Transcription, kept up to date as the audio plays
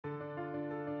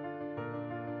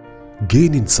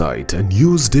Gain insight and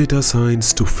use data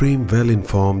science to frame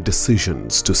well-informed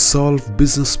decisions to solve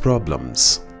business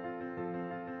problems.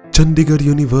 Chandigarh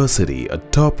University, a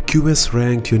top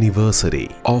QS-ranked university,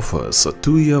 offers a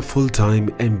 2-year full-time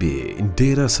MBA in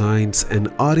Data Science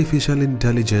and Artificial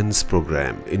Intelligence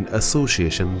program in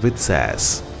association with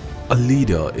SAS, a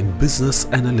leader in business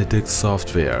analytics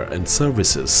software and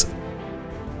services.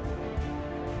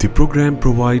 The program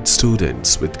provides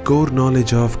students with core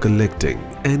knowledge of collecting,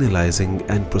 analyzing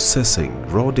and processing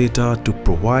raw data to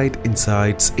provide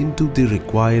insights into the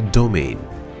required domain.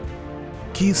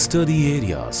 Key study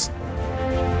areas: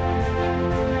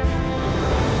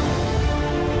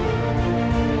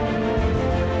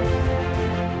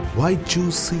 why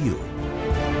choose CU?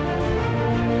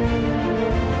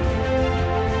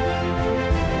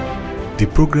 The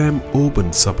program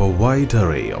opens up a wide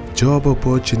array of job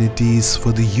opportunities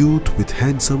for the youth with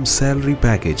handsome salary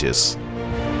packages.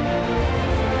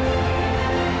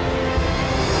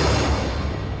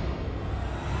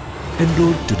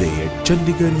 Enroll today at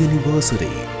Chandigarh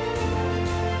University.